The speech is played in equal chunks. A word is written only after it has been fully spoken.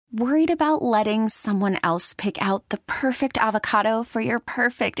Worried about letting someone else pick out the perfect avocado for your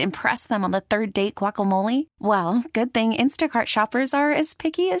perfect impress them on the third date guacamole? Well, good thing Instacart shoppers are as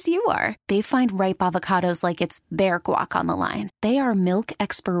picky as you are. They find ripe avocados like it's their guac on the line. They are milk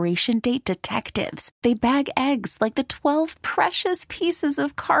expiration date detectives. They bag eggs like the 12 precious pieces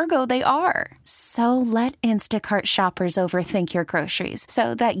of cargo they are. So let Instacart shoppers overthink your groceries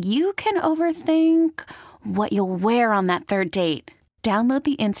so that you can overthink what you'll wear on that third date. Download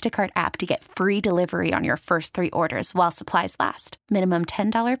the Instacart app to get free delivery on your first 3 orders while supplies last. Minimum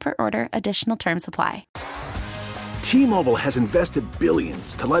 $10 per order. Additional terms apply. T-Mobile has invested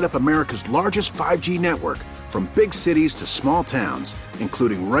billions to light up America's largest 5G network, from big cities to small towns,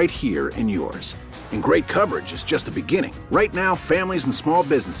 including right here in yours. And great coverage is just the beginning. Right now, families and small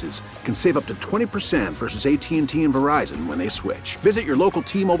businesses can save up to 20% versus AT&T and Verizon when they switch. Visit your local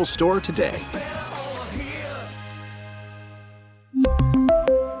T-Mobile store today.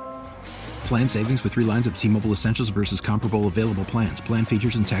 Plan savings with 3 lines of T-Mobile Essentials versus comparable available plans. Plan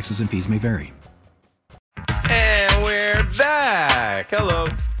features and taxes and fees may vary. And we're back. Hello.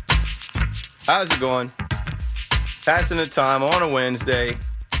 How's it going? Passing the time on a Wednesday.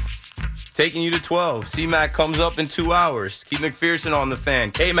 Taking you to 12. C-Mac comes up in 2 hours. Keith McPherson on the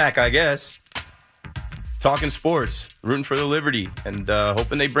fan. K-Mac, I guess. Talking sports. Rooting for the Liberty. And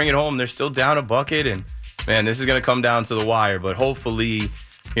hoping they bring it home. They're still down a bucket. And, man, this is going to come down to the wire. But hopefully,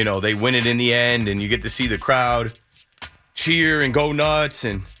 you know, they win it in the end. And you get to see the crowd cheer and go nuts.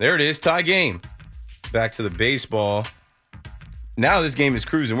 And there it is. Tie game. Back to the baseball. Now this game is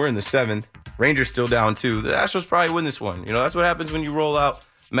cruising. We're in the 7th. Rangers still down 2. The Astros probably win this one. You know, that's what happens when you roll out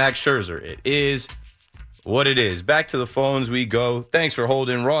Max Scherzer. It is what it is. Back to the phones we go. Thanks for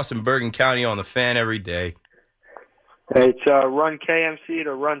holding. Ross in Bergen County on the fan every day. Hey, it's Run KMC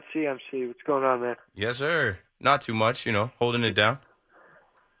to Run CMC. What's going on, man? Yes, sir. Not too much, you know, holding it down.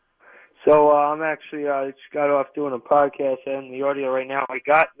 So I'm actually just got off doing a podcast and the audio right now. I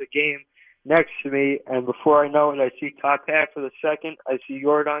got the game next to me, and before I know it, I see top half of the second. I see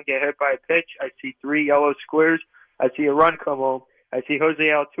Jordan get hit by a pitch. I see 3 yellow squares. I see a run come home. I see Jose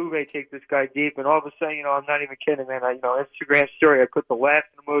Altuve take this guy deep, and all of a sudden, you know, I'm not even kidding, man. Instagram story, I put the laughing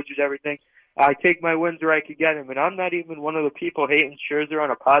emojis, everything. I take my wins where I could get him, and I'm not even one of the people hating Scherzer on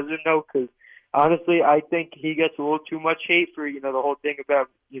a positive note, because honestly, I think he gets a little too much hate for, you know, the whole thing about,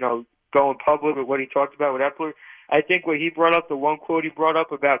 you know, going public with what he talked about with Epler. I think what he brought up, the one quote he brought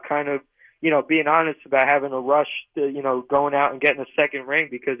up about kind of, you know, being honest about having a rush to, you know, going out and getting a second ring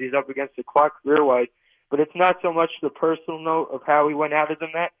because he's up against the clock career-wise. But it's not so much the personal note of how he went out as a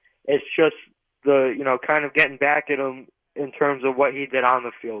Met. It's just the, you know, kind of getting back at him in terms of what he did on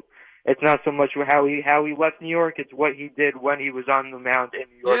the field. It's not so much how he left New York. It's what he did when he was on the mound in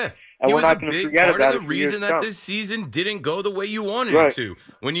New York. Yeah, and he we're was not a going to big forget part about of the reason that this season didn't go the way you wanted it to.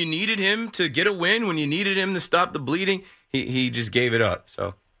 When you needed him to get a win, when you needed him to stop the bleeding, he just gave it up.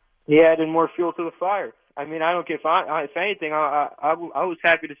 So he added more fuel to the fire. I mean, I don't care if anything. I was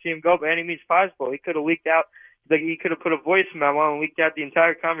happy to see him go by any means possible. He could have leaked out. He could have put a voice memo and leaked out the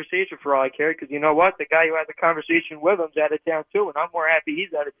entire conversation for all I cared. Because you know what, the guy who had the conversation with him's out of town too, and I'm more happy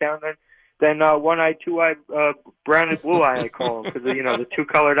he's out of town than one-eyed, two-eyed, brown and blue-eye, I call him, because, you know, the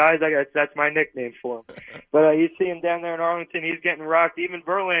two-colored eyes, I guess that's my nickname for him. But you see him down there in Arlington, he's getting rocked. Even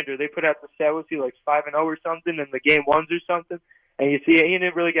Verlander, they put out the stat, was he like 5-0 or something in the game ones or something? And you see he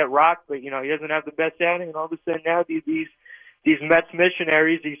didn't really get rocked, but, you know, he doesn't have the best outing, and all of a sudden now these Mets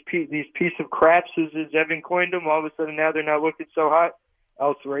missionaries, these piece of craps, as Evan coined them, all of a sudden now they're not looking so hot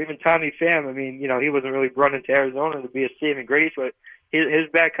elsewhere. Even Tommy Pham, I mean, you know, he wasn't really brought into Arizona to be a saving grace, but his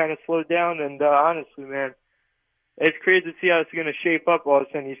back kind of slowed down, and honestly, man, it's crazy to see how it's going to shape up all of a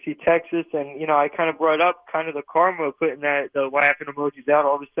sudden. You see Texas, and, you know, I kind of brought up kind of the karma of putting the laughing emojis out.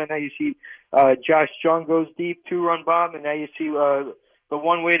 All of a sudden now you see Josh Jung goes deep, 2-run bomb, and now you see the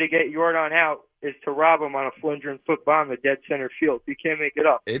one way to get Jordan out is to rob him on a 400-foot bomb at dead center field. You can't make it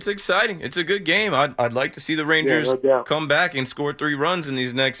up. It's exciting. It's a good game. I'd like to see the Rangers come back and score 3 runs in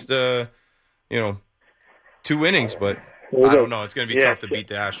these next, 2 innings, but I don't know. It's going to be tough to beat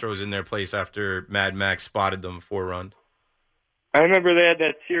the Astros in their place after Mad Max spotted them 4 runs. I remember they had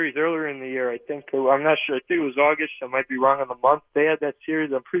that series earlier in the year. I think, I'm not sure. I think it was August. I might be wrong on the month. They had that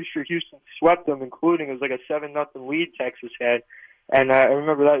series. I'm pretty sure Houston swept them, including it was like a 7-0 lead Texas had. And I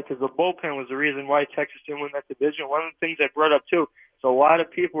remember that because the bullpen was the reason why Texas didn't win that division. One of the things I brought up, too, so a lot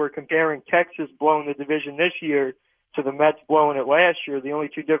of people were comparing Texas blowing the division this year to the Mets blowing it last year. The only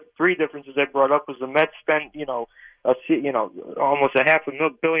 3 differences I brought up was the Mets spent, almost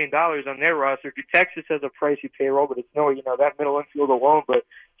 $500 million on their roster. Texas has a pricey payroll, but it's that middle infield alone, but it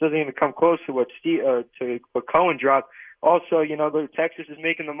doesn't even come close to what Cohen dropped. Also, the Texas is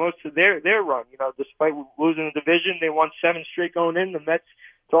making the most of their run. Despite losing the division, they won 7 straight going in. The Mets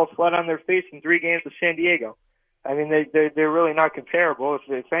fell flat on their face in 3 games with San Diego. I mean, they're really not comparable,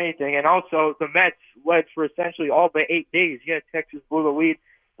 if anything. And also, the Mets led for essentially all but 8 days. Yeah, Texas blew the lead.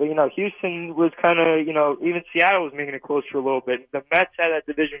 But, Houston was kind of, even Seattle was making it close for a little bit. The Mets had that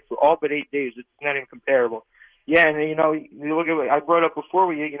division for all but 8 days. It's not even comparable. Yeah, and, you look at what I brought up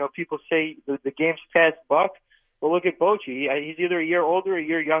before, people say the game's past Buck. Well, look at Bochy. He's either a year older or a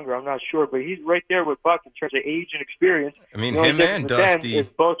year younger. I'm not sure, but he's right there with Buck in terms of age and experience. I mean, him and Dusty. Is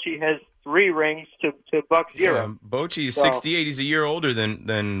Bochy has 3 rings to Buck's 0. Yeah, Bochy is 68. He's a year older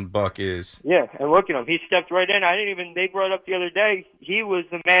than Buck is. Yeah, and look at him. He stepped right in. They brought up the other day, he was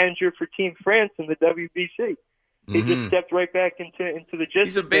the manager for Team France in the WBC. He just stepped right back into the gist.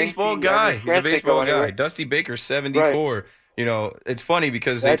 He's a baseball guy. He's a baseball guy. Dusty Baker's 74. Right. It's funny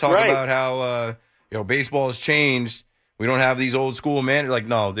because they talk about how baseball has changed. We don't have these old school managers. Like,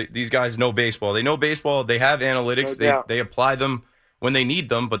 no, these guys know baseball. They know baseball. They have analytics. They apply them when they need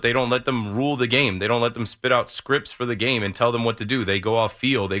them, but they don't let them rule the game. They don't let them spit out scripts for the game and tell them what to do. They go off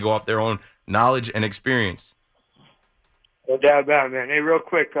field. They go off their own knowledge and experience. No doubt about it, man. Hey, real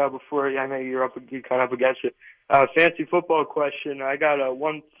quick, before I know you're kind of up against it. Fancy football question. I got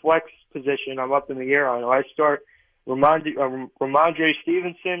one flex position I'm up in the air on. Do I start Ramondre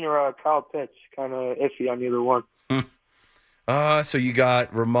Stevenson or Kyle Pitts? Kind of iffy on either one. So you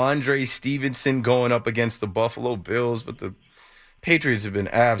got Ramondre Stevenson going up against the Buffalo Bills, but the Patriots have been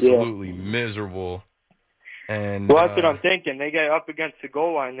absolutely miserable. And that's what I'm thinking. They get up against the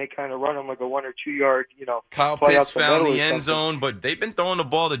goal line. They kind of run them like a 1 or 2 yard, Kyle Pitts found the end zone, but they've been throwing the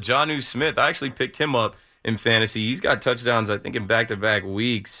ball to Jonnu Smith. I actually picked him up in fantasy. He's got touchdowns, I think, in back-to-back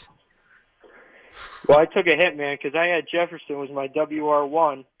weeks. Well, I took a hit, man, because I had Jefferson was my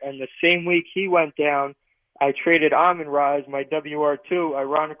WR1, and the same week he went down, I traded Amon-Ra as my WR2.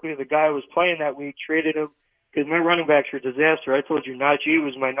 Ironically, the guy who was playing that week traded him because my running backs were a disaster. I told you Najee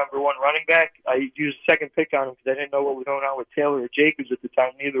was my number 1 running back. I used a second pick on him because I didn't know what was going on with Taylor or Jacobs at the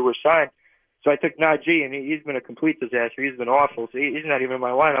time. Neither were signed. So I took Najee, and he's been a complete disaster. He's been awful. So he's not even in my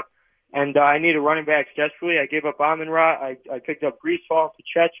lineup. And I needed running backs desperately. I gave up Amon-Ra. I picked up Greaseball and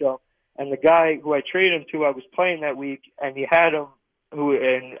Pacheco. And the guy who I traded him to, I was playing that week, and he had him,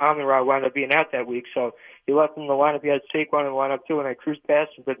 and Amon-Ra wound up being out that week. So he left him in the lineup. He had Saquon in the lineup too, and I cruised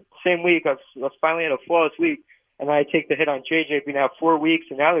past him. But same week, I finally had a flawless week, and I take the hit on JJ being out 4 weeks,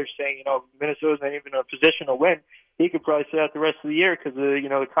 and now they're saying, Minnesota's not even in a position to win. He could probably sit out the rest of the year because of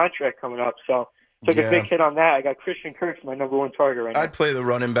the contract coming up. So took a big hit on that. I got Christian Kirk's my number 1 target right now. I'd play the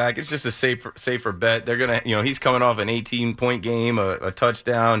running back. It's just a safer bet. They're gonna, he's coming off an 18-point game, a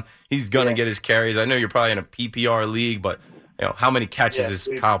touchdown. He's gonna get his carries. I know you're probably in a PPR league, but how many catches is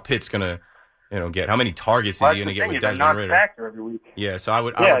Kyle Pitts gonna, get? How many targets is he gonna get with Desmond Ridder? Every week. Yeah, so I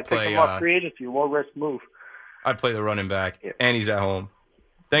would play. Him off free agency, low risk move. I'd play the running back, and he's at home.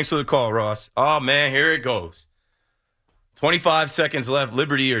 Thanks for the call, Ross. Oh man, here it goes. 25 seconds left.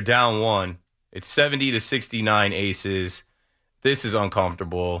 Liberty are down 1. It's 70-69 Aces. This is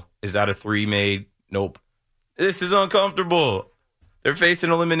uncomfortable. Is that a 3 made? Nope. This is uncomfortable. They're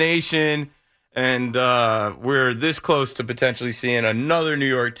facing elimination, and we're this close to potentially seeing another New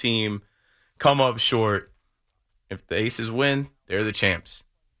York team come up short. If the Aces win, they're the champs.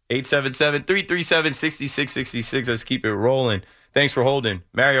 877-337-6666. Let's keep it rolling. Thanks for holding.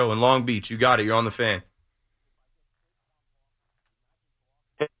 Mario in Long Beach, you got it. You're on the fan.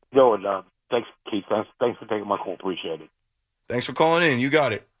 Thanks, Keith. Thanks for taking my call. Appreciate it. Thanks for calling in. You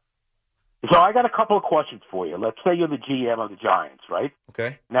got it. So I got a couple of questions for you. Let's say you're the GM of the Giants, right?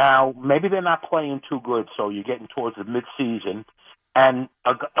 Okay. Now, maybe they're not playing too good, so you're getting towards the midseason, and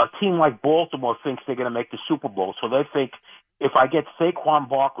a team like Baltimore thinks they're going to make the Super Bowl, so they think, if I get Saquon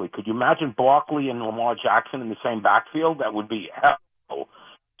Barkley, could you imagine Barkley and Lamar Jackson in the same backfield? That would be hell.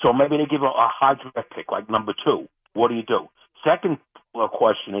 So maybe they give a high draft pick, like number 2. What do you do? Second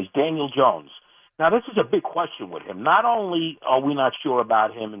question is Daniel Jones. Now, this is a big question with him. Not only are we not sure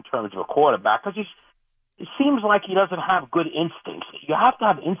about him in terms of a quarterback, because it seems like he doesn't have good instincts. You have to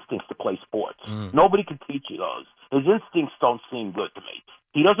have instincts to play sports. Nobody can teach you those. His instincts don't seem good to me.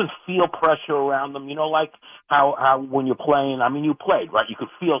 He doesn't feel pressure around them. Like how when you're playing, you played, right? You could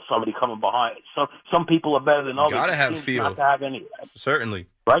feel somebody coming behind. So some people are better than others. Got to have feel. Not to have any of that. Certainly.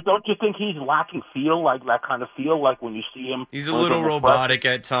 Right? Don't you think he's lacking feel, like that kind of feel, like when you see him? He's a little robotic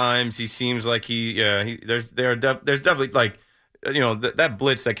at times. He seems like there's definitely like, that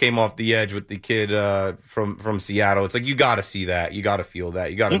blitz that came off the edge with the kid from Seattle. It's like you got to see that. You got to feel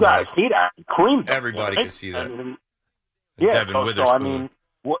that. You got to see that. Creamed Everybody can see that. Yeah, Devin Witherspoon.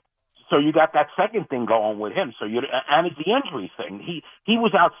 So you got that second thing going with him. And it's the injury thing. He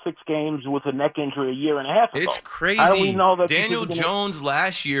was out 6 games with a neck injury a year and a half ago. It's crazy. How do we know that Daniel Jones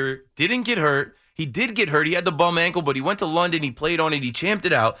last year didn't get hurt. He did get hurt. He had the bum ankle, but he went to London. He played on it. He champed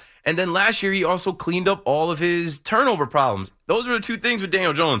it out. And then last year, he also cleaned up all of his turnover problems. Those are the two things with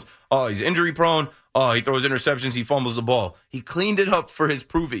Daniel Jones. Oh, he's injury prone. Oh, he throws interceptions. He fumbles the ball. He cleaned it up for his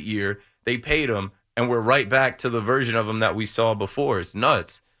prove it year. They paid him, and we're right back to the version of him that we saw before. It's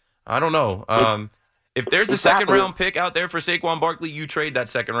nuts. I don't know. If there's a second-round pick out there for Saquon Barkley, you trade that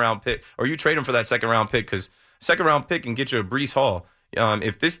second-round pick, or you trade him for that second-round pick, because second-round pick can get you a Breece Hall.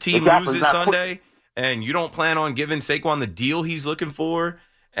 If this team loses Sunday and you don't plan on giving Saquon the deal he's looking for,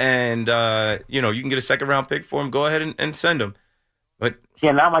 and you can get a second-round pick for him, go ahead and send him. But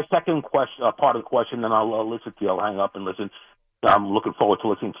now my second question, part of the question, then I'll listen to you. I'll hang up and listen. I'm looking forward to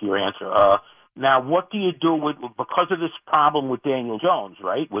listening to your answer. Now, what do you do because of this problem with Daniel Jones,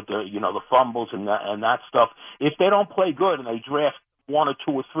 right? With the fumbles and that stuff. If they don't play good and they draft 1 or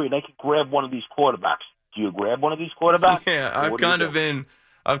 2 or 3, they could grab one of these quarterbacks. Do you grab one of these quarterbacks? Yeah, I've kind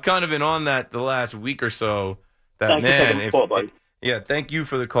of been on that the last week or so. Thank Thank you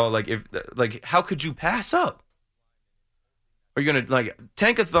for the call. How could you pass up? Are you gonna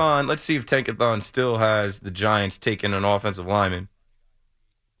Tankathon? Let's see if Tankathon still has the Giants taking an offensive lineman.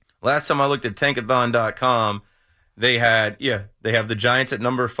 Last time I looked at Tankathon.com, they have the Giants at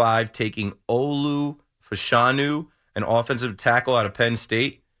number 5 taking Olu Fashanu, an offensive tackle out of Penn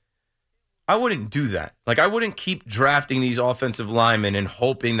State. I wouldn't do that. I wouldn't keep drafting these offensive linemen and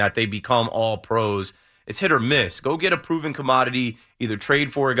hoping that they become all pros. It's hit or miss. Go get a proven commodity, either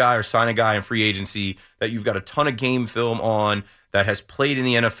trade for a guy or sign a guy in free agency that you've got a ton of game film on, that has played in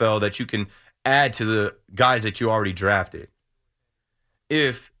the NFL, that you can add to the guys that you already drafted.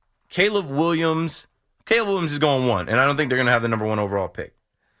 If Caleb Williams is going 1, and I don't think they're going to have the number 1 overall pick.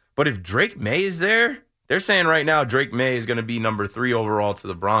 But if Drake May is there, they're saying right now Drake May is going to be number 3 overall to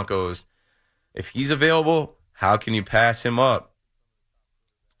the Broncos. If he's available, how can you pass him up?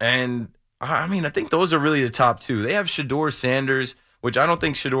 And, I think those are really the top 2. They have Shedeur Sanders, which I don't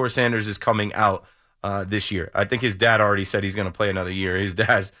think Shedeur Sanders is coming out this year. I think his dad already said he's going to play another year. His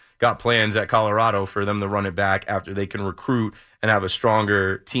dad's got plans at Colorado for them to run it back after they can recruit and have a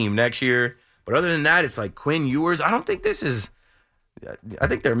stronger team next year. But other than that, it's like Quinn Ewers. I think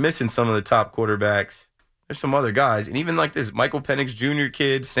they're missing some of the top quarterbacks. There's some other guys. And even like this Michael Penix Jr.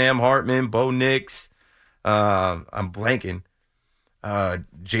 kid, Sam Hartman, Bo Nix. I'm blanking.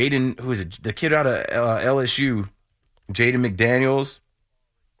 Jaden, who is it? The kid out of LSU, Jaden McDaniels.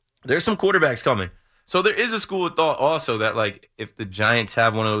 There's some quarterbacks coming. So there is a school of thought also that, if the Giants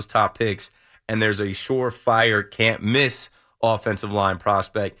have one of those top picks and there's a surefire, can't miss offensive line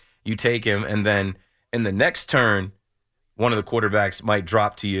prospect, you take him, and then in the next turn, one of the quarterbacks might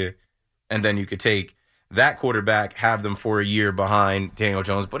drop to you, and then you could take that quarterback, have them for a year behind Daniel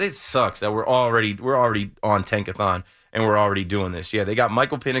Jones. But it sucks that we're already on Tankathon, and we're already doing this. Yeah, they got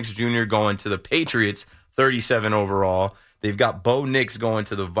Michael Penix Jr. going to the Patriots, 37 overall. They've got Bo Nix going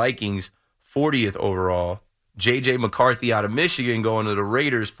to the Vikings, 40th overall. J.J. McCarthy out of Michigan going to the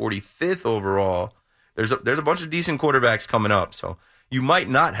Raiders, 45th overall. There's a bunch of decent quarterbacks coming up, so you might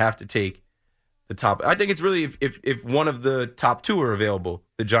not have to take the top. I think it's really if one of the top 2 are available,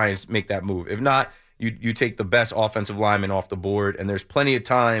 the Giants make that move. If not, you take the best offensive lineman off the board, and there's plenty of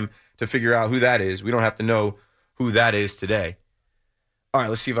time to figure out who that is. We don't have to know who that is today. All right,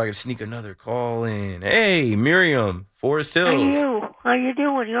 let's see if I can sneak another call in. Hey, Miriam, Forest Hills. How you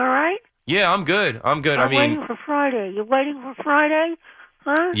doing? You all right? Yeah, I'm good. I'm waiting for Friday. You waiting for Friday?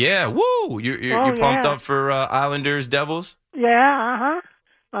 Huh? Yeah, woo! You're pumped up for Islanders Devils? Yeah, uh-huh.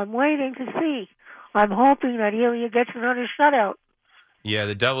 I'm waiting to see. I'm hoping that Ilya gets another shutout. Yeah,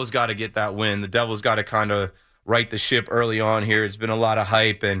 the Devils got to get that win. The Devils got to kind of right the ship early on here. It's been a lot of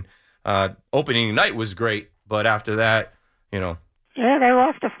hype, and opening night was great, but after that, Yeah, they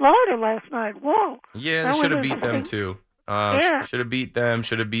lost to Florida last night. Whoa. Yeah, they should have beat them too. Should have beat them.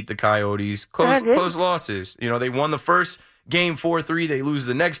 Should have beat the Coyotes. Close losses. They won the first game 4-3. They lose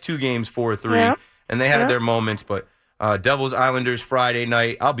the next 2 games 4-3, and they had their moments. But Devils Islanders Friday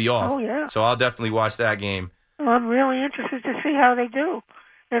night. I'll be off. Oh yeah. So I'll definitely watch that game. Well, I'm really interested to see how they do.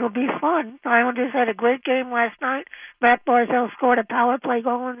 It'll be fun. Islanders had a great game last night. Matt Barzell scored a power play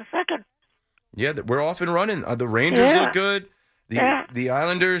goal in the second. Yeah, we're off and running. The Rangers look good. The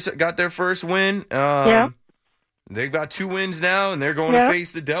Islanders got their first win. They've got 2 wins now, and they're going to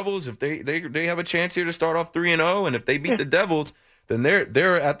face the Devils. If they have a chance here to start off 3-0, and if they beat the Devils, then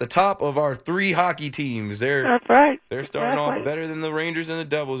they're at the top of our 3 hockey teams. That's right. They're starting off better than the Rangers and the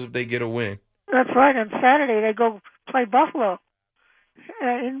Devils if they get a win. That's right. On Saturday they go play Buffalo.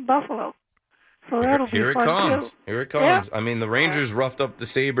 in Buffalo. So that'll be Here it fun comes. too. Here it comes. Yeah. I mean, the Rangers roughed up the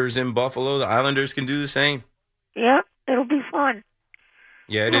Sabres in Buffalo. The Islanders can do the same. Yeah, it'll be fun.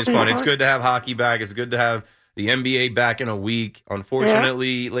 Yeah, it is fun. It's good to have hockey back. It's good to have the NBA back in a week.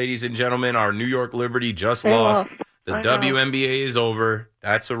 Unfortunately, ladies and gentlemen, our New York Liberty just lost. The WNBA is over.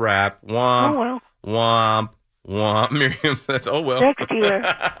 That's a wrap. Womp, Oh, well. womp, womp. Miriam, that's oh well. Next year.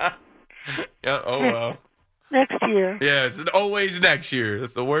 Yeah, oh well. Next year. Yeah, it's always next year.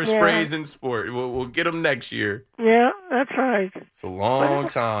 That's the worst phrase in sport. We'll get them next year. Yeah, that's right. It's a long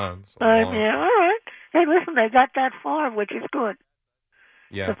time. Yeah, all right. Hey, listen, they got that far, which is good.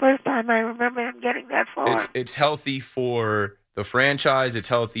 Yeah. The first time I remember them getting that far. It's healthy for the franchise. It's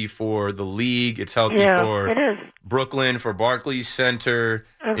healthy for the league. It's healthy for it is. Brooklyn, for Barclays Center.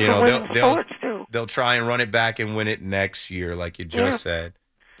 And You for know, women's sports, too. they'll try and run it back and win it next year, like you just said.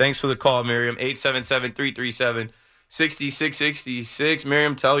 Thanks for the call, Miriam. 877-337-6666.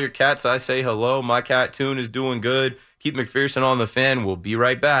 Miriam, tell your cats I say hello. My cat, Toon, is doing good. Keep McPherson on the fan. We'll be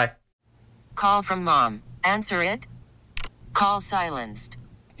right back. Call from mom. Answer it. Call silenced.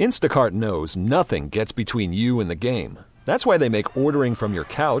 Instacart knows nothing gets between you and the game. That's why they make ordering from your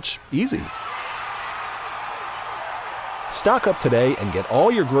couch easy. Stock up today and get all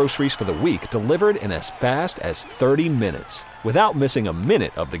your groceries for the week delivered in as fast as 30 minutes without missing a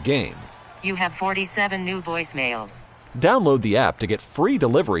minute of the game. You have 47 new voicemails. Download the app to get free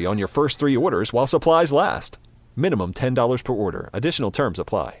delivery on your first 3 orders while supplies last. Minimum $10 per order. Additional terms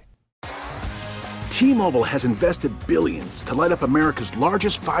apply. T-Mobile has invested billions to light up America's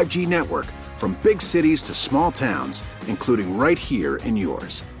largest 5G network, from big cities to small towns, including right here in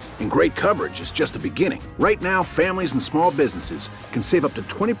yours. And great coverage is just the beginning. Right now, families and small businesses can save up to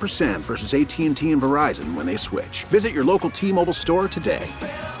 20% versus AT&T and Verizon when they switch. Visit your local T-Mobile store today.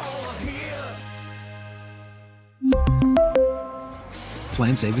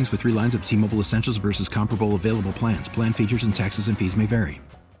 Plan savings with 3 lines of T-Mobile Essentials versus comparable available plans. Plan features and taxes and fees may vary.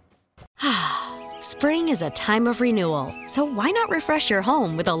 Spring is a time of renewal, so why not refresh your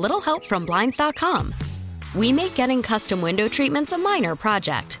home with a little help from Blinds.com? We make getting custom window treatments a minor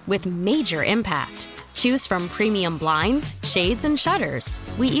project with major impact. Choose from premium blinds, shades, and shutters.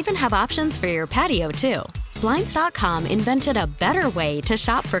 We even have options for your patio, too. Blinds.com invented a better way to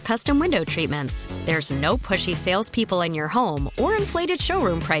shop for custom window treatments. There's no pushy salespeople in your home or inflated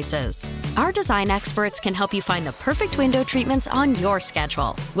showroom prices. Our design experts can help you find the perfect window treatments on your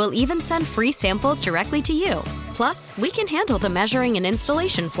schedule. We'll even send free samples directly to you. Plus, we can handle the measuring and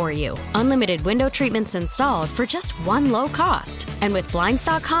installation for you. Unlimited window treatments installed for just one low cost. And with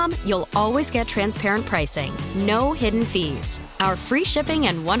Blinds.com, you'll always get transparent pricing. No hidden fees. Our free shipping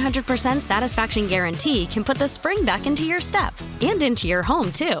and 100% satisfaction guarantee can put the spring back into your step and into your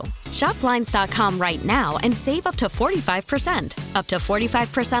home, too. Shop Blinds.com right now and save up to 45%. Up to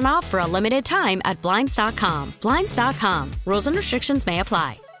 45% off for a limited time at Blinds.com. Blinds.com. Rules and restrictions may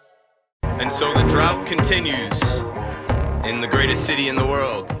apply. And so the drought continues in the greatest city in the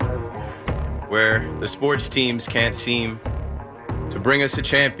world, where the sports teams can't seem to bring us a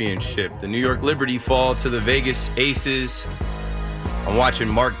championship. The New York Liberty fall to the Vegas Aces. I'm watching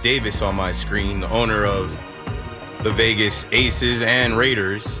Mark Davis on my screen, the owner of the Vegas Aces and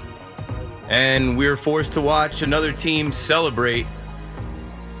Raiders. And we're forced to watch another team celebrate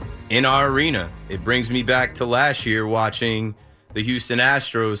in our arena. It brings me back to last year watching the Houston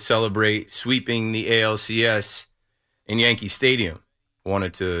Astros celebrate sweeping the ALCS in Yankee Stadium.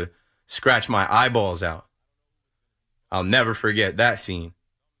 Wanted to scratch my eyeballs out. I'll never forget that scene.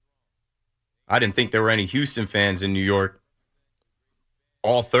 I didn't think there were any Houston fans in New York.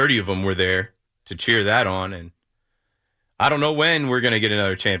 All 30 of them were there to cheer that on. And I don't know when we're going to get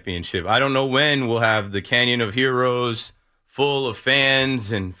another championship. I don't know when we'll have the Canyon of Heroes full of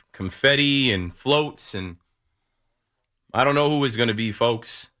fans and confetti and floats. And I don't know who it's going to be,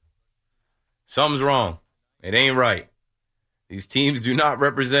 folks. Something's wrong. It ain't right. These teams do not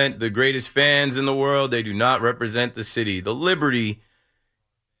represent the greatest fans in the world. They do not represent the city. The Liberty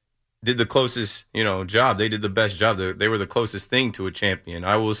did the closest, job. They did the best job. They were the closest thing to a champion.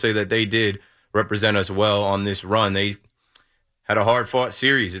 I will say that they did represent us well on this run. They had a hard-fought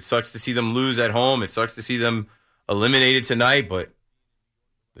series. It sucks to see them lose at home. It sucks to see them eliminated tonight, but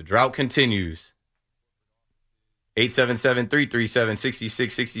the drought continues.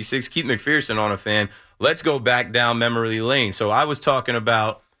 877-337-6666. Keith McPherson on a fan. Let's go back down memory lane. So I was talking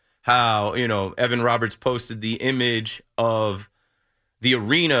about how, Evan Roberts posted the image of the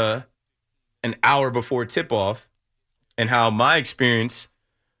arena an hour before tip-off, and how my experience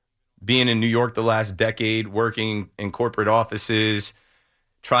being in New York the last decade, working in corporate offices,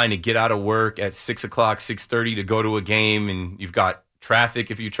 trying to get out of work at 6 o'clock, 6:30 to go to a game, and you've got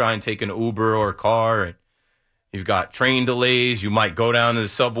traffic if you try and take an Uber or a car, and you've got train delays. You might go down to the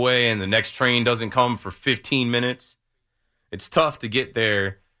subway and the next train doesn't come for 15 minutes. It's tough to get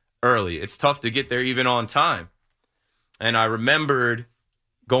there early. It's tough to get there even on time. And I remembered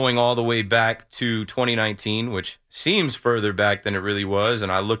going all the way back to 2019, which seems further back than it really was.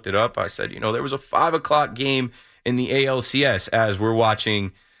 And I looked it up. I said, there was a 5 o'clock game in the ALCS as we're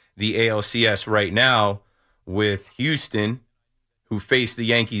watching the ALCS right now with Houston, who faced the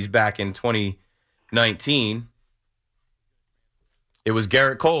Yankees back in 2019. It was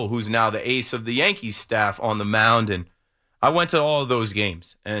Garrett Cole, who's now the ace of the Yankees staff, on the mound. And I went to all of those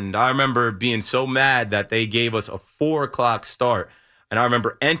games. And I remember being so mad that they gave us a 4 o'clock start. And I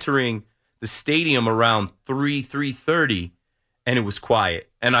remember entering the stadium around 3:30, and it was quiet.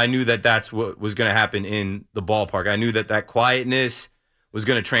 And I knew that that's what was going to happen in the ballpark. I knew that that quietness was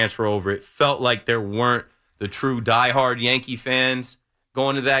going to transfer over. It felt like there weren't the true diehard Yankee fans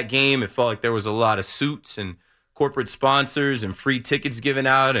going to that game. It felt like there was a lot of suits and corporate sponsors and free tickets given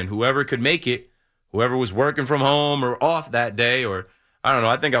out, and whoever could make it, whoever was working from home or off that day, or I don't know,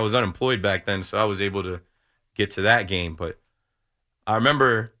 I think I was unemployed back then, so I was able to get to that game. But I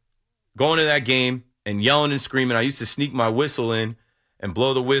remember going to that game and yelling and screaming. I used to sneak my whistle in and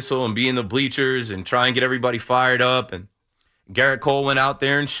blow the whistle and be in the bleachers and try and get everybody fired up. And Garrett Cole went out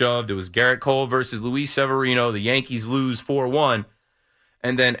there and shoved. It was Garrett Cole versus Luis Severino. The Yankees lose 4-1.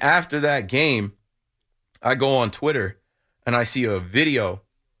 And then after that game, I go on Twitter and I see a video.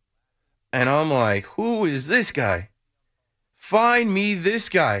 And I'm like, who is this guy? Find me this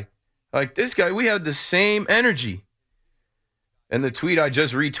guy. Like, this guy, we had the same energy. And the tweet, I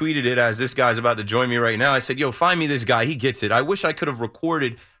just retweeted it as this guy's about to join me right now. I said, find me this guy. He gets it. I wish I could have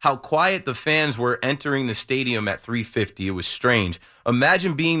recorded how quiet the fans were entering the stadium at 3:50. It was strange.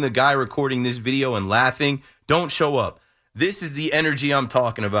 Imagine being the guy recording this video and laughing. Don't show up. This is the energy I'm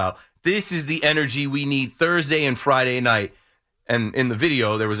talking about. This is the energy we need Thursday and Friday night. And in the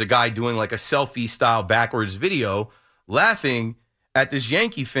video, there was a guy doing like a selfie-style backwards video laughing at this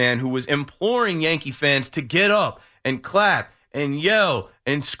Yankee fan who was imploring Yankee fans to get up and clap and yell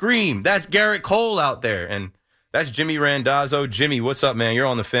and scream. That's Garrett Cole out there. And that's Jimmy Randazzo. Jimmy, what's up, man? You're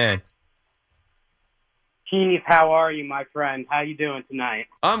on the Fan. Chief, how are you, my friend? How you doing tonight?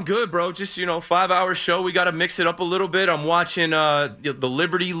 I'm good, bro. Just, 5-hour show. We got to mix it up a little bit. I'm watching the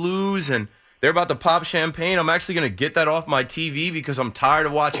Liberty lose, and they're about to pop champagne. I'm actually going to get that off my TV because I'm tired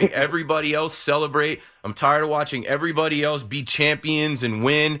of watching everybody else celebrate. I'm tired of watching everybody else be champions and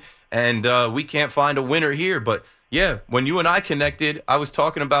win, and we can't find a winner here. But yeah, when you and I connected, I was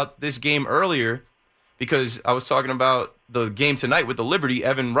talking about this game earlier because I was talking about the game tonight with the Liberty.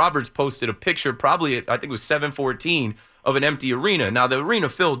 Evan Roberts posted a picture probably at, I think it was 7:14, of an empty arena. Now, the arena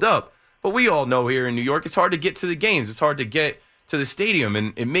filled up, but we all know here in New York, it's hard to get to the games. It's hard to get to the stadium,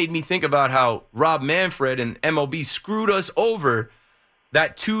 and it made me think about how Rob Manfred and MLB screwed us over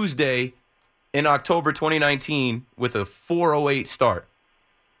that Tuesday in October 2019 with a 4:08 start.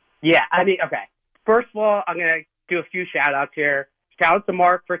 Yeah, okay. First of all, I'm going to do a few shout-outs here. Shout out to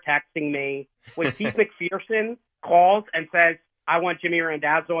Mark for texting me. When Keith McPherson calls and says, I want Jimmy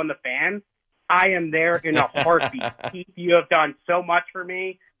Randazzo on the Fan, I am there in a heartbeat. Keith, you have done so much for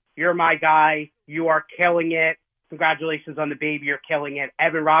me. You're my guy. You are killing it. Congratulations on the baby. You're killing it.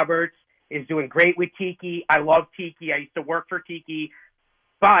 Evan Roberts is doing great with Tiki. I love Tiki. I used to work for Tiki.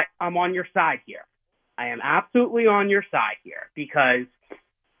 But I'm on your side here. I am absolutely on your side here because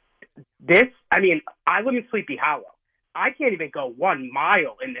I live in Sleepy Hollow. I can't even go 1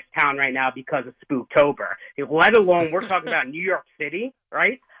 mile in this town right now because of Spooktober, let alone we're talking about New York City,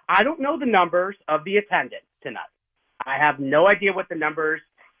 right? I don't know the numbers of the attendance tonight. I have no idea what the numbers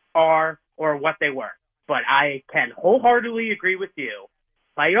are or what they were, but I can wholeheartedly agree with you.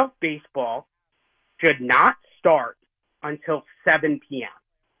 Playoff baseball should not start until 7 p.m.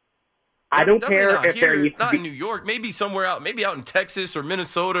 I don't care if there needs to be... Not in New York, maybe somewhere out, maybe out in Texas or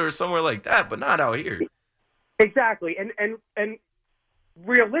Minnesota or somewhere like that, but not out here. Exactly. And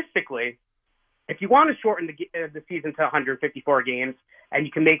realistically, if you want to shorten the season to 154 games and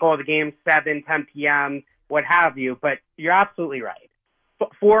you can make all the games 7, 10 p.m., what have you, but you're absolutely right.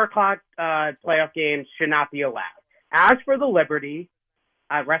 4 o'clock playoff games should not be allowed. As for the Liberty,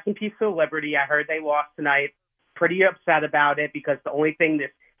 rest in peace to the Liberty. I heard they lost tonight. Pretty upset about it because the only thing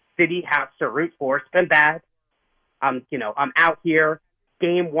this city has to root for, it's been bad. I'm out here.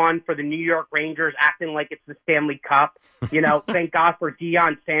 Game 1 for the New York Rangers acting like it's the Stanley Cup. Thank God for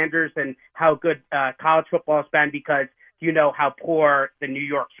Deion Sanders and how good college football has been because you know how poor the New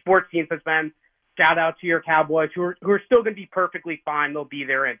York sports teams has been. Shout out to your Cowboys who are still going to be perfectly fine. They'll be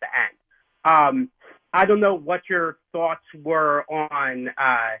there at the end. I don't know what your thoughts were on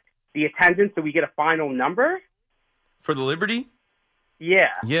the attendance. Do we get a final number? For the Liberty? Yeah.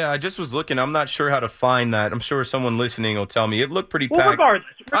 Yeah, I just was looking. I'm not sure how to find that. I'm sure someone listening will tell me. It looked pretty packed.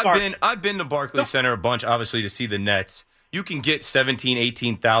 Regardless. I've been to Barclays Center a bunch, obviously, to see the Nets. You can get 17,000,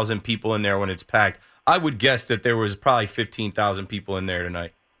 18,000 people in there when it's packed. I would guess that there was probably 15,000 people in there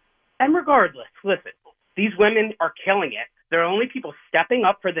tonight. And regardless, listen, these women are killing it. They're only people stepping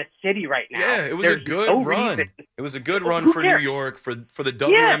up for the city right now. Yeah, it was a good run. It was a good run for New York, for the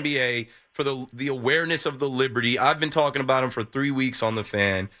WNBA, for the awareness of the Liberty. I've been talking about them for 3 weeks on the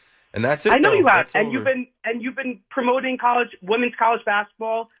Fan, and that's it. I know you have, and you've been promoting women's college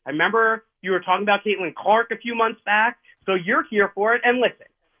basketball. I remember you were talking about Caitlin Clark a few months back, so you're here for it. And listen,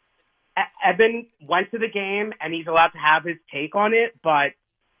 Evan went to the game, and he's allowed to have his take on it, but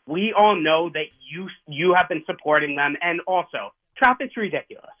we all know that you have been supporting them, and also traffic's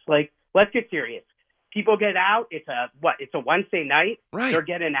ridiculous. Like, let's get serious. People get out. It's a Wednesday night. Right. They're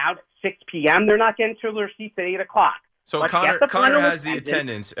getting out at 6 p.m. They're not getting to their seats at 8 o'clock. So Connor has the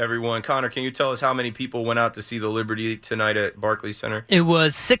attendance, everyone. Connor, can you tell us how many people went out to see the Liberty tonight at Barclays Center? It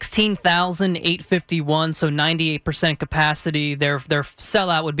was 16,851, so 98% capacity. Their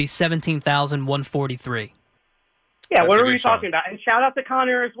sellout would be 17,143. Yeah, what are we talking about? And shout out to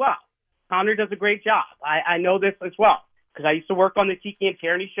Connor as well. Connor does a great job. I know this as well because I used to work on the Tiki and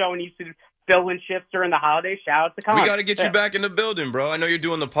Tierney show and used to fill in shifts during the holidays. Shout out to Connor. We got to get you back in the building, bro. I know you're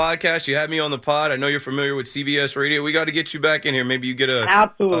doing the podcast. You had me on the pod. I know you're familiar with CBS Radio. We got to get you back in here. Maybe you get a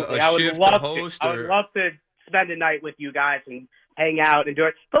shift to host. I would love to spend a night with you guys and hang out and do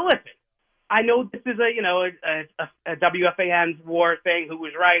it. But listen, I know this is a WFAN's war thing. Who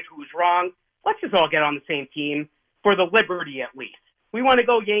was right? Who was wrong? Let's just all get on the same team. For the Liberty, at least. We want to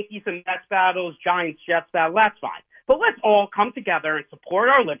go Yankees and Mets battles, Giants, Jets battle, that's fine. But let's all come together and support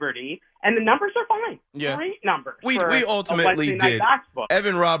our Liberty, and the numbers are fine. Yeah. Great numbers. We ultimately did.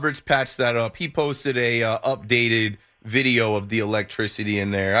 Evan Roberts patched that up. He posted a updated video of the electricity in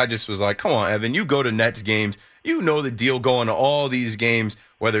there. I just was like, come on, Evan, you go to Nets games. You know the deal going to all these games,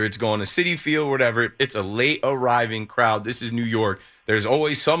 whether it's going to Citi Field, whatever. It's a late arriving crowd. This is New York. There's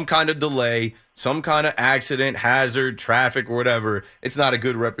always some kind of delay, some kind of accident, hazard, traffic, or whatever. It's not a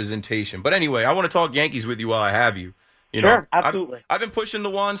good representation. But anyway, I want to talk Yankees with you while I have you. Sure, absolutely. I've been pushing the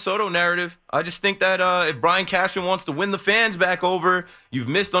Juan Soto narrative. I just think that if Brian Cashman wants to win the fans back over, you've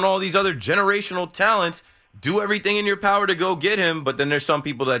missed on all these other generational talents. Do everything in your power to go get him. But then there's some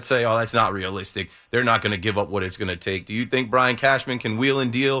people that say, oh, that's not realistic. They're not going to give up what it's going to take. Do you think Brian Cashman can wheel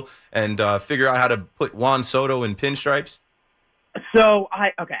and deal and figure out how to put Juan Soto in pinstripes? So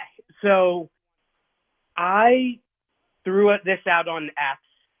I threw this out on X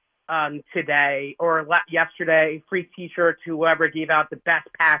today or yesterday, free T-shirt to whoever gave out the best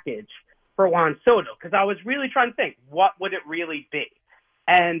package for Juan Soto, because I was really trying to think, what would it really be?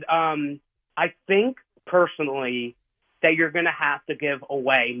 And I think personally that you're going to have to give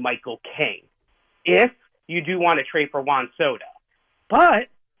away Michael King if you do want to trade for Juan Soto. But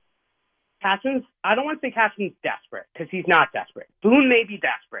Cashman's, I don't want to say Cashman's desperate, because he's not desperate. Boone may be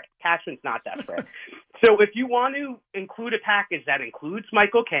desperate. Cashman's not desperate. So if you want to include a package that includes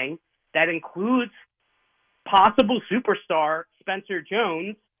Michael King, that includes possible superstar Spencer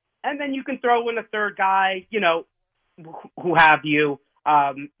Jones, and then you can throw in a third guy, who have you,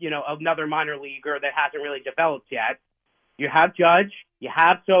 another minor leaguer that hasn't really developed yet. You have Judge, you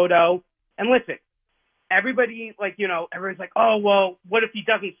have Soto, and listen, everybody, everyone's like, oh, well, what if he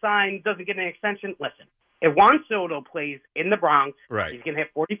doesn't get an extension? Listen, if Juan Soto plays in the Bronx, right, he's going to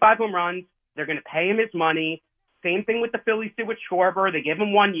hit 45 home runs. They're going to pay him his money. Same thing with the Phillies did with Schwarber. They gave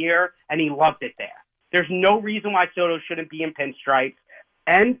him 1 year, and he loved it there. There's no reason why Soto shouldn't be in pinstripes.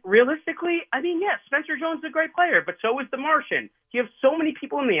 And realistically, Spencer Jones is a great player, but so is the Martian. You have so many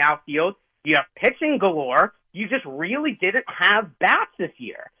people in the outfield. You have pitching galore. You just really didn't have bats this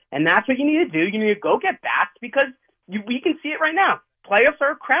year. And that's what you need to do. You need to go get bats because we can see it right now. Playoffs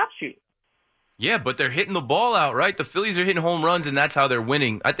are a crapshoot. Yeah, but they're hitting the ball out, right? The Phillies are hitting home runs, and that's how they're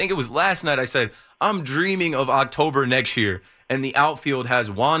winning. I think it was last night I said, I'm dreaming of October next year, and the outfield has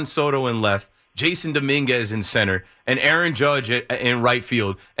Juan Soto in left, Jason Dominguez in center, and Aaron Judge in right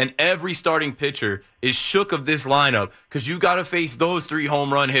field, and every starting pitcher is shook of this lineup because you got to face those 3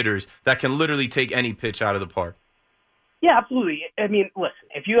 home run hitters that can literally take any pitch out of the park. Yeah, absolutely. Listen,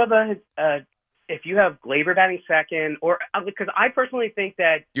 if you have Gleyber batting second, or because I personally think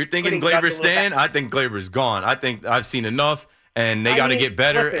that you're thinking Gleyber Stan, I think Gleyber's gone. I think I've seen enough, and they got to get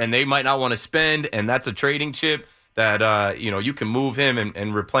better, and they might not want to spend, and that's a trading chip that you can move him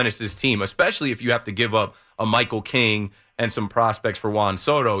and replenish this team, especially if you have to give up a Michael King and some prospects for Juan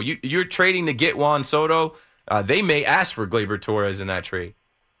Soto. You're trading to get Juan Soto. They may ask for Gleyber Torres in that trade.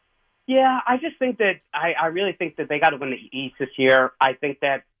 Yeah, I just think that I really think that they got to win the East this year. I think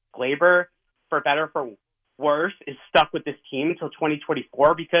that Gleyber, for better or for worse, is stuck with this team until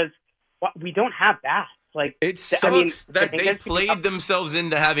 2024 because we don't have that. Like, it sucks that they played themselves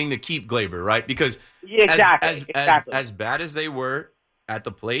into having to keep Gleyber, right? Because as bad as they were at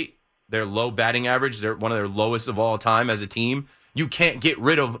the plate, their low batting average, they're one of their lowest of all time as a team. You can't get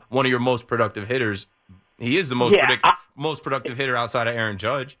rid of one of your most productive hitters. He is the most productive hitter outside of Aaron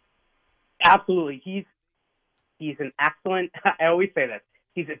Judge. Absolutely. He's an excellent, I always say this,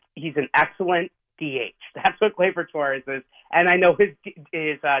 he's an excellent DH. That's what Gleyber Torres is. And I know his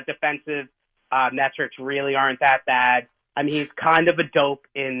defensive metrics really aren't that bad. I mean, he's kind of a dope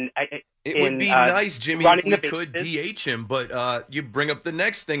It would be nice, Jimmy, if we could DH him, but you bring up the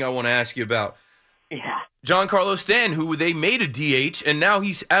next thing I want to ask you about. Yeah. Giancarlo Stanton, who they made a DH, and now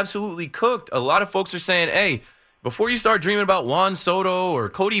he's absolutely cooked. A lot of folks are saying, hey, before you start dreaming about Juan Soto or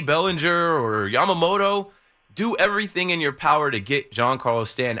Cody Bellinger or Yamamoto, do everything in your power to get Giancarlo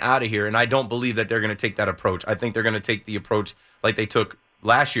Stanton out of here, and I don't believe that they're going to take that approach. I think they're going to take the approach like they took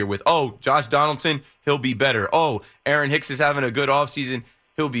last year with, Josh Donaldson, he'll be better. Aaron Hicks is having a good offseason,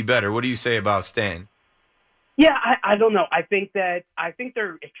 he'll be better. What do you say about Stan? Yeah, I don't know. I think they're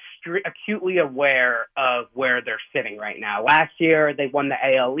acutely aware of where they're sitting right now. Last year, they won the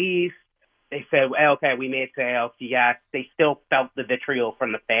AL East. They said, okay, we made it to ALCS. They still felt the vitriol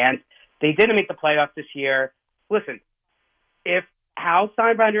from the fans. They didn't make the playoffs this year. Listen, if Hal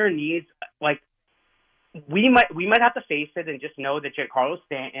Steinbrenner needs, we might have to face it and just know that Giancarlo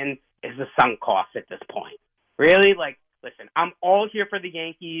Stanton is a sunk cost at this point. Really, listen, I'm all here for the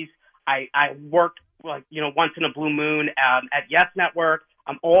Yankees. I worked once in a blue moon at Yes Network.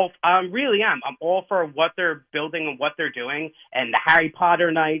 I'm all for what they're building and what they're doing, and the Harry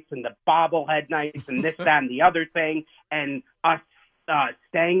Potter nights and the bobblehead nights and this, that, and the other thing, and us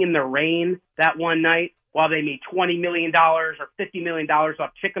staying in the rain that one night while they made $20 million or $50 million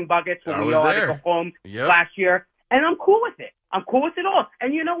off chicken buckets when we all had to go home last year. And I'm cool with it. I'm cool with it all.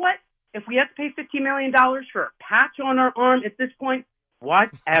 And you know what? If we have to pay $50 million for a patch on our arm at this point,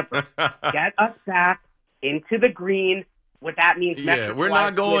 whatever. Get us back into the green. What that means. Yeah, we're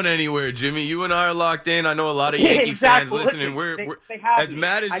not going anywhere, Jimmy. You and I are locked in. I know a lot of Yankee fans listening. We're as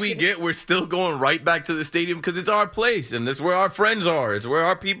mad as we get, we're still going right back to the stadium because it's our place and it's where our friends are. It's where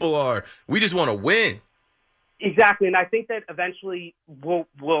our people are. We just want to win. Exactly, and I think that eventually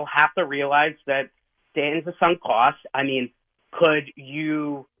we'll have to realize that Stanton's a sunk cost. I mean, could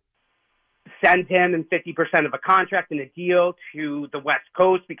you send him in 50% of a contract and a deal to the West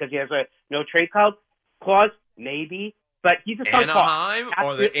Coast because he has a no trade clause? Maybe. But he's a sunk Anaheim cost.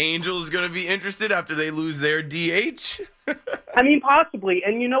 Or the Angels going to be interested after they lose their DH? I mean, possibly.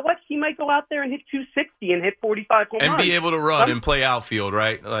 And you know what? He might go out there and hit 260 and hit 45 home runs. And be able to run and play outfield,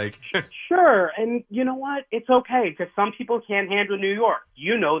 right? Sure. And you know what? It's okay because some people can't handle New York.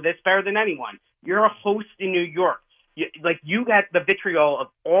 You know this better than anyone. You're a host in New York. You got the vitriol of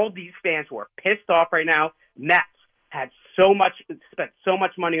all these fans who are pissed off right now. Mets spent so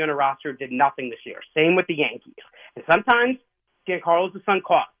much money on a roster, did nothing this year. Same with the Yankees. And sometimes Giancarlo's a sunk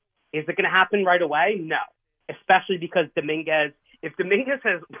cost. Is it going to happen right away? No. Especially because if Dominguez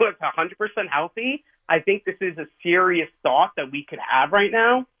looks 100% healthy, I think this is a serious thought that we could have right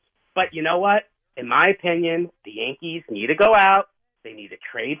now. But you know what? In my opinion, the Yankees need to go out. They need to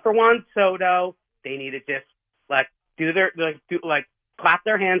trade for Juan Soto. They need to just clap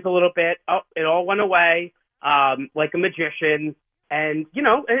their hands a little bit. Oh, it all went away. Like a magician. And,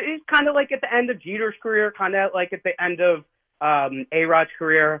 it's kind of like at the end of Jeter's career, kind of like at the end of A-Rod's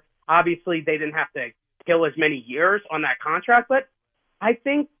career. Obviously, they didn't have to kill as many years on that contract, but I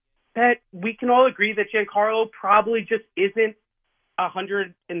think that we can all agree that Giancarlo probably just isn't a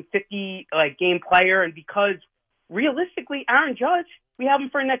 150 game player. And because realistically, Aaron Judge, we have him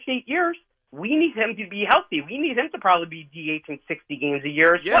for the next 8 years. We need him to be healthy. We need him to probably be DH in 60 games a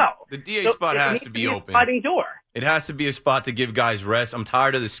year as well. The DH spot has to be open. Sliding door. It has to be a spot to give guys rest. I'm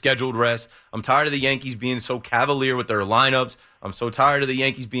tired of the scheduled rest. I'm tired of the Yankees being so cavalier with their lineups. I'm so tired of the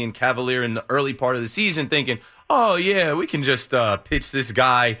Yankees being cavalier in the early part of the season thinking, we can just pitch this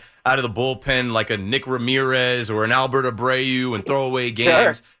guy out of the bullpen like a Nick Ramirez or an Albert Abreu and throw away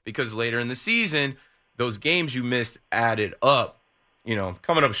games because later in the season, those games you missed added up.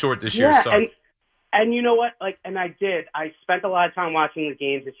 Coming up short this year. And you know what? I spent a lot of time watching the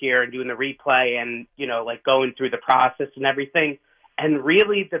games this year and doing the replay and, going through the process and everything. And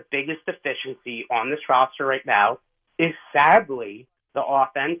really the biggest deficiency on this roster right now is sadly the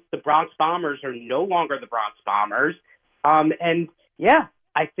offense. The Bronx Bombers are no longer the Bronx Bombers. And yeah,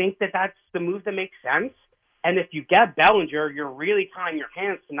 I think that's the move that makes sense. And if you get Bellinger, you're really tying your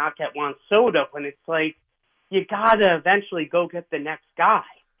hands to not get Juan Soto when it's like, you got to eventually go get the next guy,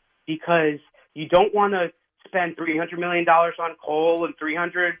 because you don't want to spend $300 million on Cole and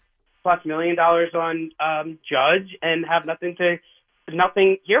 $300+ million on Judge and have nothing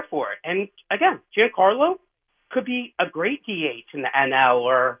here for it. And again, Giancarlo could be a great DH in the NL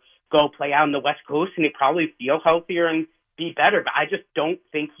or go play out on the West Coast, and he'd probably feel healthier and be better. But I just don't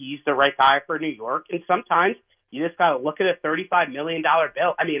think he's the right guy for New York. And sometimes you just got to look at a $35 million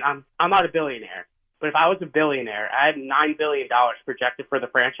bill. I mean, I'm not a billionaire, but if I was a billionaire, I had $9 billion projected for the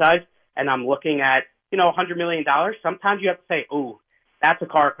franchise, and I'm looking at, $100 million. Sometimes you have to say, "Ooh, that's a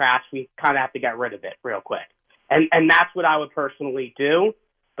car crash. We kind of have to get rid of it real quick." And that's what I would personally do.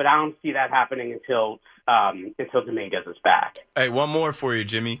 But I don't see that happening until Dominguez is back. Hey, one more for you,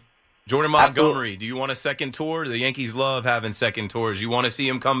 Jimmy. Jordan Montgomery, do you want a second tour? The Yankees love having second tours. You want to see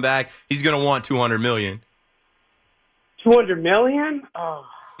him come back? He's going to want $200 million. $200 million? Oh,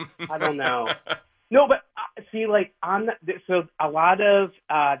 I don't know. No, but see, so a lot of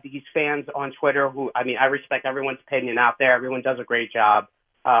these fans on Twitter who, I respect everyone's opinion out there. Everyone does a great job.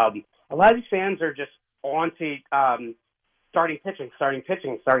 A lot of these fans are just on to starting pitching.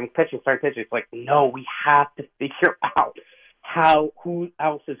 It's like, no, we have to figure out who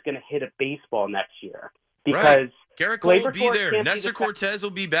else is going to hit a baseball next year. Because right. Garrett Cole will be there. Nestor Cortez will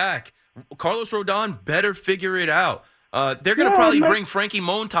be back. Carlos Rodon better figure it out. They're going to probably bring Frankie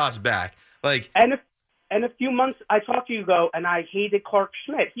Montas back. And a few months, I talked to you and I hated Clark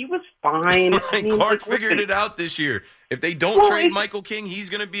Schmidt. He was fine. Clark figured it out this year. If they don't trade Michael King, he's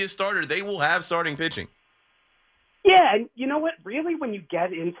going to be a starter. They will have starting pitching. Yeah, and you know what? Really, when you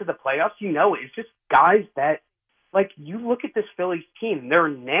get into the playoffs, it's just guys that, you look at this Phillies team, they're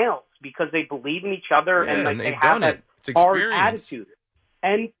nails because they believe in each other and they have that hard attitude.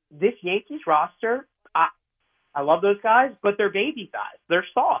 And this Yankees roster, I love those guys, but they're baby guys. They're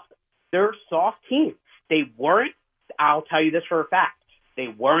soft. They're a soft team. They weren't, I'll tell you this for a fact, they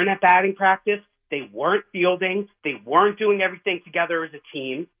weren't at batting practice. They weren't fielding. They weren't doing everything together as a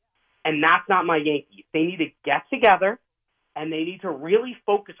team. And that's not my Yankees. They need to get together, and they need to really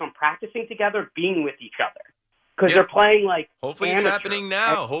focus on practicing together, being with each other. Because they're playing hopefully it's happening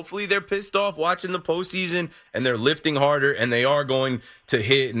now. Hopefully they're pissed off watching the postseason, and they're lifting harder, and they are going to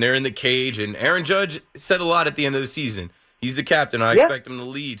hit, and they're in the cage. And Aaron Judge said a lot at the end of the season. He's the captain. I expect him to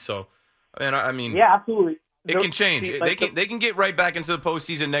lead. So, I mean, yeah, absolutely. It can change. They can get right back into the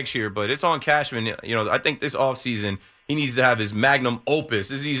postseason next year, but it's on Cashman. I think this offseason he needs to have his magnum opus.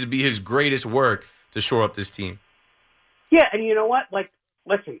 This needs to be his greatest work to shore up this team. Yeah, and you know what?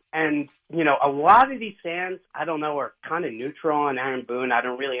 Listen, and, a lot of these fans, I don't know, are kind of neutral on Aaron Boone. I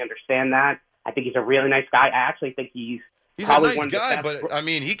don't really understand that. I think he's a really nice guy. I actually think he's a nice guy, but,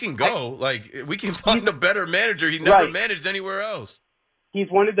 he can go. We can find a better manager. He never managed anywhere else. He's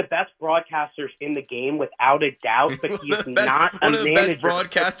one of the best broadcasters in the game, without a doubt, but he's not a manager. One of the best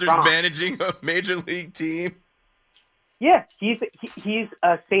broadcasters managing a major league team. Yeah, he's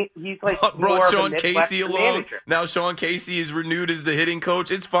like brought Sean Casey along. Manager. Now Sean Casey is renewed as the hitting coach.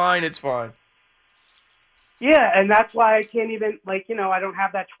 It's fine. Yeah, and that's why I can't even I don't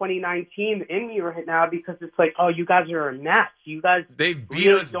have that 2019 in me right now, because it's like, oh, you guys are a mess. You guys they've beat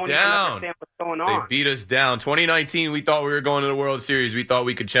us down. Even understand what's going on. They beat us down. 2019, we thought we were going to the World Series. We thought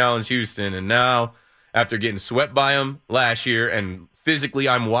we could challenge Houston, and now after getting swept by them last year, and physically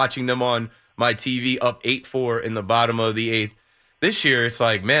I'm watching them on my TV up 8-4 in the bottom of the eighth. This year, it's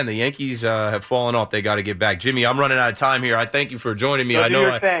like, man, the Yankees have fallen off. They got to get back. Jimmy, I'm running out of time here. I thank you for joining me. I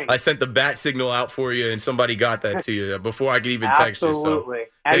know I sent the bat signal out for you, and somebody got that to you before I could even text you. So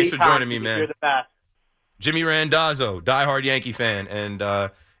thanks for joining me, man. You're the best. Jimmy Randazzo, diehard Yankee fan. And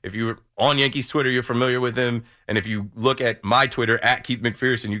if you're on Yankees Twitter, you're familiar with him. And if you look at my Twitter, at Keith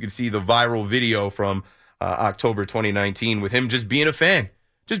McPherson, you can see the viral video from October 2019 with him just being a fan.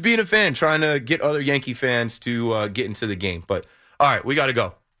 Just being a fan, trying to get other Yankee fans to get into the game. But, all right, we got to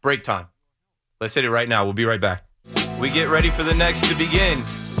go. Break time. Let's hit it right now. We'll be right back. We get ready for the next to begin.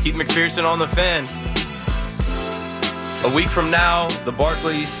 Keith McPherson on the Fan. A week from now, the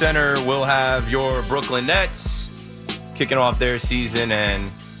Barclays Center will have your Brooklyn Nets kicking off their season, and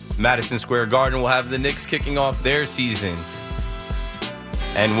Madison Square Garden will have the Knicks kicking off their season.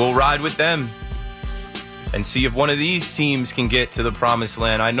 And we'll ride with them and see if one of these teams can get to the promised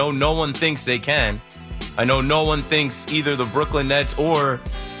land. I know no one thinks they can. I know no one thinks either the Brooklyn Nets or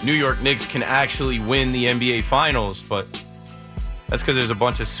New York Knicks can actually win the NBA Finals, but that's because there's a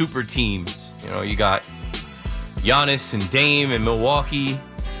bunch of super teams. You got Giannis and Dame in Milwaukee.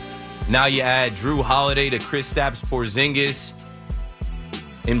 Now you add Drew Holiday to Kristaps Porzingis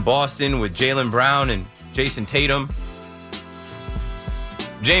in Boston with Jaylen Brown and Jason Tatum.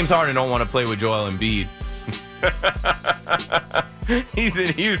 James Harden don't want to play with Joel Embiid. He's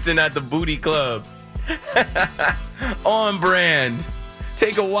in Houston at the Booty Club. On brand.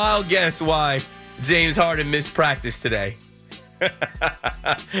 Take a wild guess why James Harden missed practice today.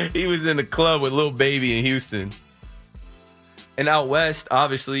 He was in the club with Lil Baby in Houston. And out west,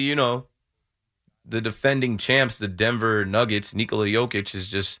 obviously, you know, the defending champs, the Denver Nuggets, Nikola Jokic is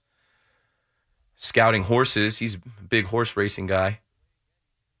just scouting horses. He's a big horse racing guy.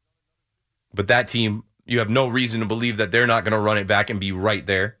 But that team, you have no reason to believe that they're not going to run it back and be right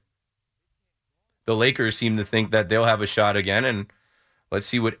there. The Lakers seem to think that they'll have a shot again, and let's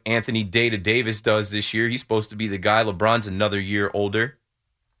see what Anthony Davis does this year. He's supposed to be the guy. LeBron's another year older.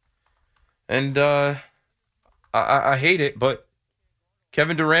 And I hate it, but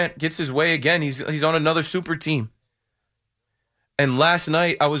Kevin Durant gets his way again. He's on another super team. And last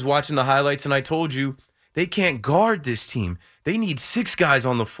night, I was watching the highlights, and I told you, they can't guard this team. They need 6 guys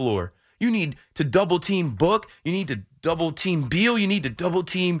on the floor. You need to double-team Book. You need to double-team Beal. You need to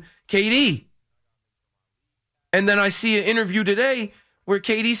double-team KD. And then I see an interview today where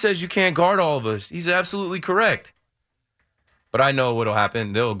KD says you can't guard all of us. He's absolutely correct. But I know what'll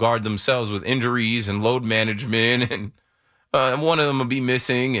happen. They'll guard themselves with injuries and load management, and one of them will be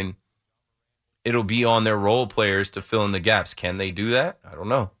missing, and it'll be on their role players to fill in the gaps. Can they do that? I don't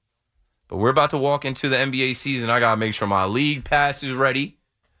know. But we're about to walk into the NBA season. I got to make sure my league pass is ready.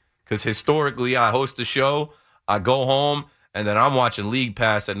 Because historically, I host a show, I go home, and then I'm watching League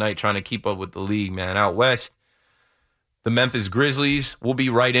Pass at night trying to keep up with the league, man. Out west, the Memphis Grizzlies will be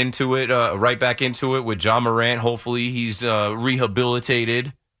right back into it with Ja Morant. Hopefully, he's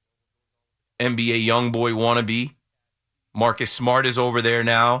rehabilitated. NBA youngboy wannabe. Marcus Smart is over there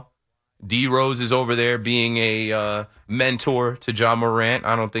now. D Rose is over there being a mentor to Ja Morant.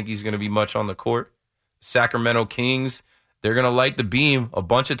 I don't think he's going to be much on the court. Sacramento Kings, they're going to light the beam a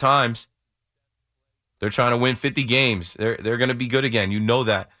bunch of times. They're trying to win 50 games. They're going to be good again. You know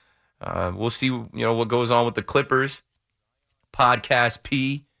that. We'll see, what goes on with the Clippers. Podcast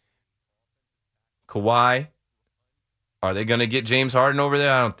P. Kawhi. Are they going to get James Harden over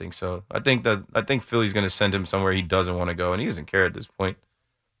there? I don't think so. I think Philly's going to send him somewhere he doesn't want to go, and he doesn't care at this point.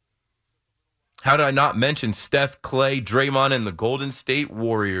 How did I not mention Steph, Clay, Draymond, and the Golden State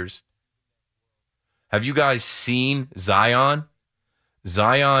Warriors? Have you guys seen Zion?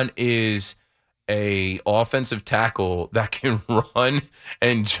 Zion is a offensive tackle that can run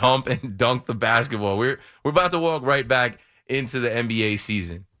and jump and dunk the basketball. We're about to walk right back into the NBA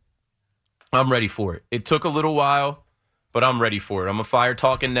season. I'm ready for it. It took a little while, but I'm ready for it. I'm going to fire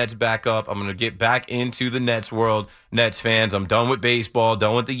Talking Nets back up. I'm going to get back into the Nets world. Nets fans, I'm done with baseball,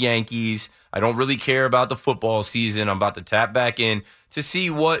 done with the Yankees. I don't really care about the football season. I'm about to tap back in to see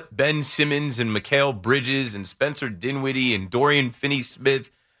what Ben Simmons and Mikal Bridges and Spencer Dinwiddie and Dorian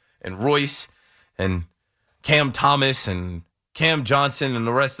Finney-Smith and Royce and Cam Thomas and Cam Johnson and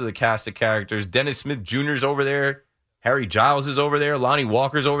the rest of the cast of characters. Dennis Smith Jr.'s over there. Harry Giles is over there. Lonnie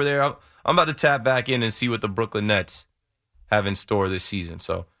Walker's over there. I'm about to tap back in and see what the Brooklyn Nets have in store this season.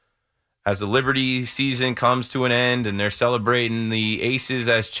 So as the Liberty season comes to an end and they're celebrating the Aces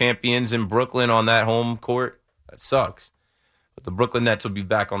as champions in Brooklyn on that home court, that sucks. But the Brooklyn Nets will be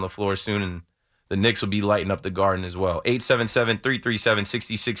back on the floor soon, and the Knicks will be lighting up the Garden as well.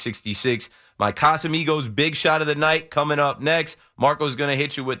 877-337-6666. My Casamigos big shot of the night coming up next. Marco's going to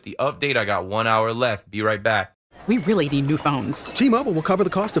hit you with the update. I got 1 hour left. Be right back. We really need new phones. T-Mobile will cover the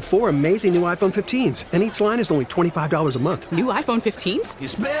cost of 4 amazing new iPhone 15s, and each line is only $25 a month. New iPhone 15s?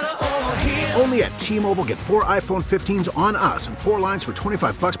 It's better over here. Only at T-Mobile, get 4 iPhone 15s on us and 4 lines for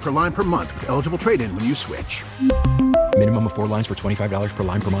 $25 per line per month with eligible trade-in when you switch. Minimum of 4 lines for $25 per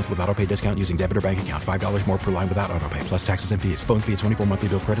line per month with autopay discount using debit or bank account. $5 more per line without autopay, plus taxes and fees. Phone fee at 24 monthly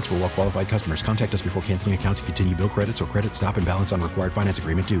bill credits for well-qualified customers. Contact us before canceling account to continue bill credits or credit stop and balance on required finance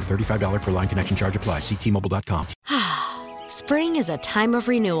agreement due. $35 per line connection charge applies. See T-Mobile.com. Spring is a time of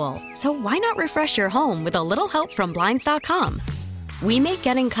renewal, so why not refresh your home with a little help from Blinds.com? We make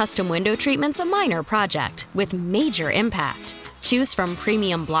getting custom window treatments a minor project with major impact. Choose from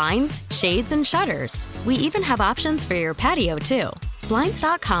premium blinds, shades, and shutters. We even have options for your patio, too.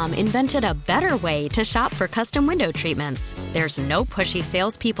 Blinds.com invented a better way to shop for custom window treatments. There's no pushy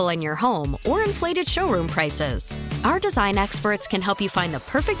salespeople in your home or inflated showroom prices. Our design experts can help you find the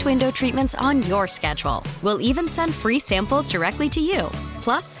perfect window treatments on your schedule. We'll even send free samples directly to you.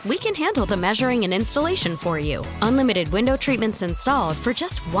 Plus, we can handle the measuring and installation for you. Unlimited window treatments installed for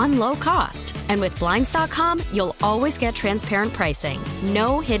just one low cost. And with Blinds.com, you'll always get transparent pricing.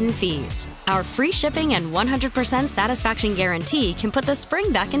 No hidden fees. Our free shipping and 100% satisfaction guarantee can put the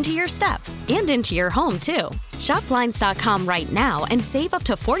spring back into your step and into your home, too. Shop Blinds.com right now and save up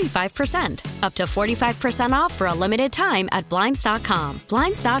to 45%. Up to 45% off for a limited time at Blinds.com.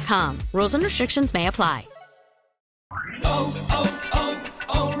 Blinds.com. Rules and restrictions may apply.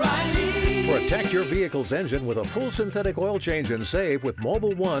 O'Reilly. Protect your vehicle's engine with a full synthetic oil change and save with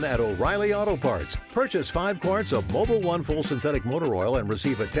Mobile One at O'Reilly Auto Parts. Purchase 5 quarts of Mobile One full synthetic motor oil and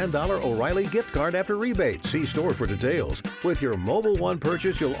receive a $10 O'Reilly gift card after rebate. See store for details. With your Mobile One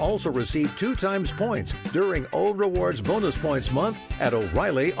purchase, you'll also receive 2 times points during O Rewards Bonus Points Month at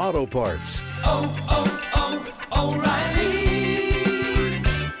O'Reilly Auto Parts. O'Reilly.